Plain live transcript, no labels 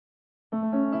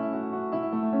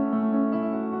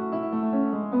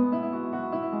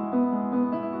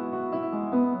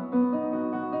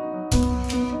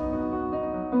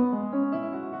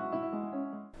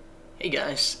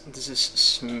guys, this is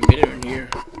Schmidteren here.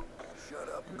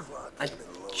 I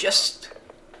just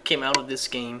came out of this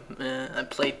game. I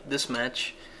played this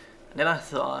match, and then I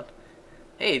thought,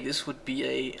 hey, this would be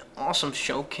a awesome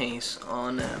showcase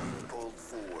on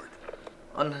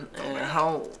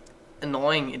how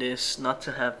annoying it is not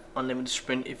to have unlimited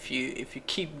sprint if you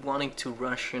keep wanting to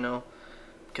rush, you know.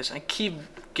 Because I keep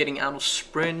getting out of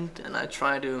sprint, and I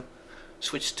try to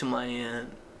switch to my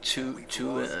to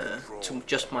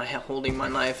just my holding my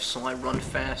knife, so I run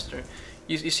faster.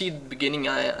 You see, at the beginning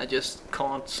I just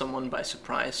caught someone by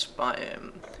surprise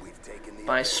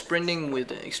by sprinting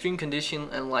with extreme condition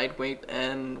and lightweight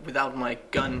and without my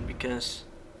gun, because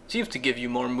it seems to give you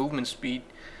more movement speed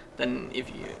than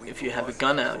if you have a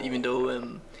gun out, even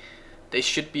though they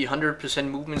should be 100%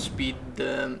 movement speed,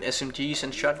 the SMGs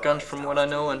and shotguns, from what I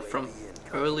know and from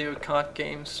earlier COD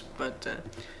games. But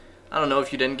I don't know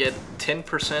if you then get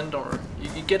 10%, or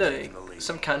you get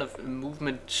some kind of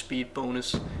movement speed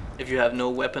bonus if you have no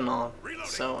weapon on.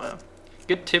 So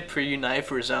good tip for you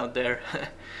knifers out there.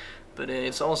 But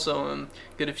it's also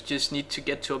good if you just need to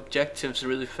get to objectives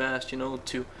really fast, you know,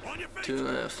 to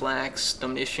flags,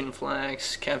 domination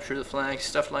flags, capture the flags,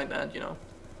 stuff like that, you know.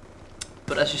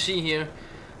 But as you see here,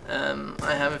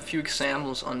 I have a few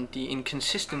examples on the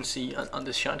inconsistency on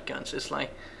the shotguns. It's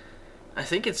like, I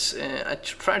think it's, I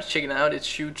tried to check it out, it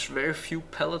shoots very few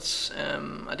pellets.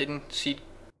 I didn't see it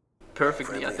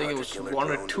perfectly. I think it was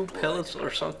 1 or 2 pellets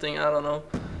or something, I don't know.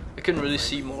 I couldn't really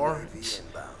see more.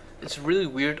 It's really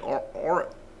weird, or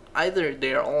either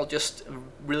they're all just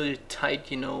really tight,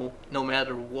 you know, no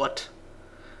matter what.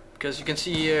 Because you can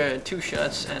see here 2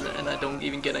 shots and I don't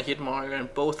even get a hit marker,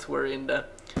 and both were in the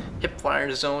hip fire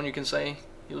zone, you can say.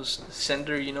 He was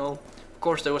center, you know. Of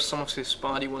course there was some of his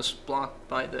body was blocked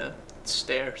by the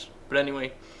stairs. But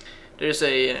anyway, there's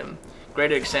a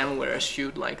greater example where I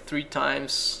shoot like 3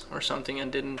 times or something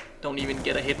and don't even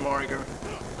get a hit marker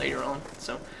later on.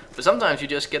 So, but sometimes you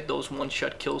just get those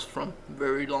one-shot kills from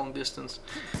very long distance.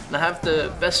 And I have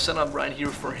the best setup right here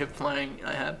for hip firing.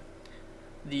 I have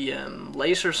the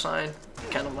laser sight,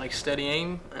 kind of like steady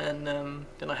aim, and then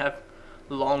I have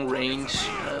long range,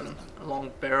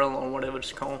 long barrel, or whatever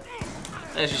it's called.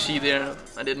 As you see there,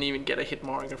 I didn't even get a hit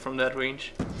marker from that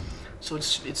range. So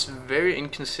it's very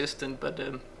inconsistent, but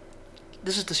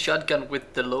this is the shotgun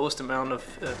with the lowest amount of,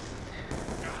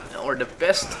 or the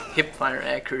best hip fire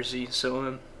accuracy.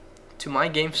 So to my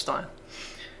game style,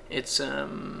 it's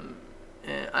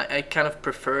I kind of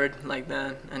prefer it like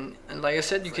that, and like I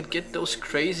said, you could get those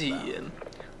crazy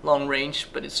long range,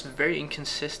 but it's very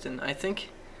inconsistent. I think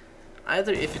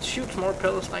either if it shoots more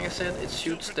pellets, like I said, it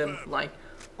shoots them like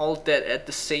all dead at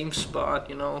the same spot,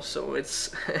 you know. So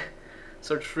it's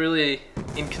so it's really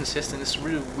inconsistent. It's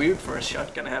really weird for a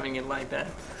shotgun having it like that.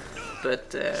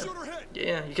 But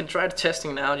yeah, you can try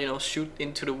testing it out, you know, shoot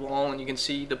into the wall and you can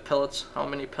see the pellets, how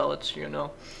many pellets, you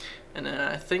know. And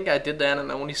I think I did that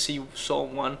and I only saw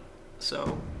 1.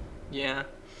 So yeah,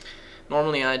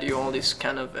 normally I do all this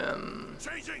kind of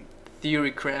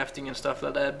theory crafting and stuff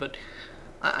like that, but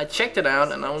I checked it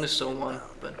out and I only saw 1.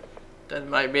 But that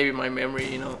maybe my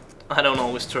memory, you know, I don't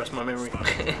always trust my memory.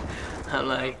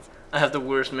 I have the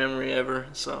worst memory ever,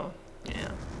 so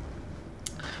yeah.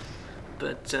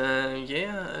 But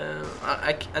yeah,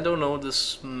 I don't know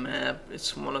this map.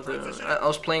 It's one of the, I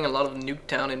was playing a lot of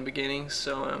Nuketown in the beginning,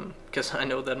 so because I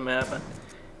know that map, and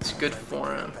it's good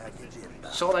for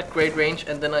saw that great range,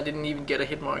 and then I didn't even get a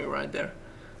hit marker right there,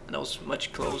 and I was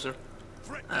much closer.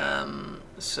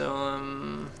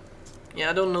 Yeah,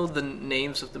 I don't know the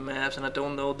names of the maps, and I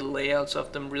don't know the layouts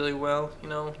of them really well, you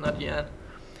know, not yet.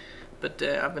 But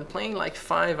I've been playing like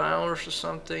 5 hours or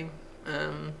something.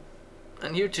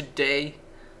 And here today,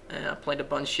 I played a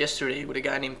bunch yesterday with a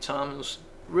guy named Tom. It was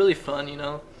really fun, you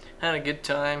know. Had a good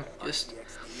time, just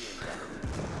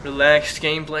relaxed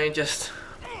gameplay, just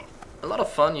a lot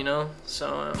of fun, you know.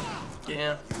 So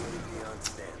yeah.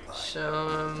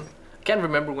 So I can't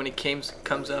remember when it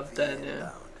comes up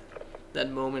that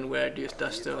moment where it just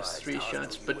does those 3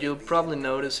 shots, but you'll probably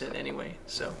notice it anyway.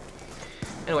 So,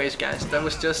 anyways, guys, that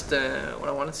was just what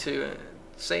I wanted to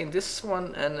say in this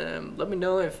one, and let me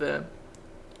know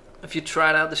if you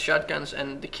tried out the shotguns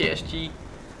and the KSG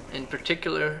in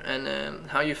particular, and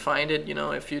how you find it. You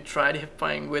know, if you tried hip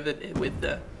firing with it, with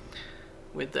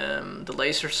the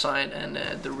laser sight and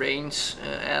the range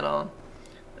add-on,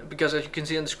 because as you can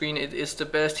see on the screen, it is the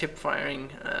best hip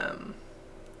firing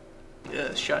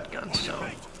shotgun. So,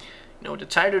 you know, the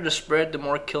tighter the spread, the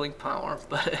more killing power.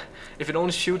 But if it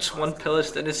only shoots 1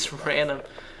 pellet, then it's random.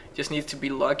 You just need to be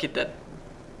lucky that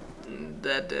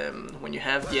when you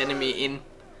have the enemy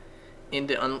in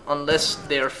the unless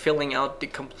they're filling out the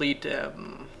complete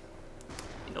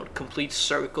you know, the complete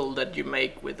circle that you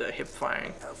make with the hip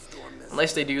firing.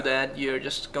 Unless they do that, you're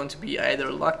just going to be either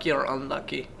lucky or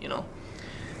unlucky, you know,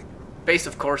 based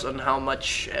of course on how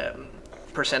much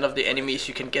percent of the enemies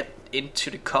you can get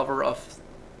into the cover of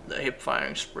the hip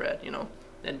firing spread, you know,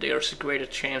 then there's a greater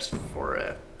chance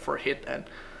for hit and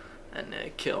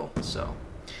kill. So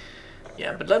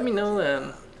yeah, but let me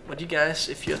know what you guys,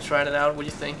 if you tried it out, what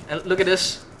you think. And look at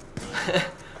this,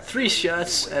 3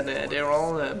 shots, and they're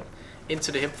all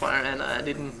into the hip fire, and I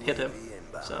didn't hit him.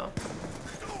 So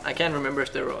I can't remember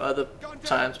if there were other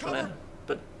times,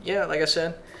 but yeah, like I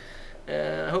said,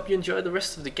 I hope you enjoyed the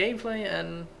rest of the gameplay,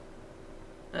 and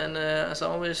as I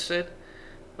always said,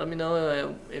 let me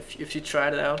know if you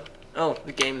tried it out. Oh,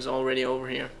 the game's already over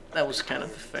here. That was kind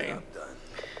of a fail.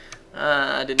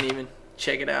 I didn't even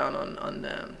check it out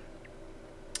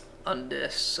on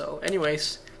this. So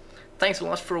anyways, thanks a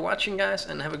lot for watching, guys,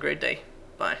 and have a great day.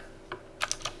 Bye.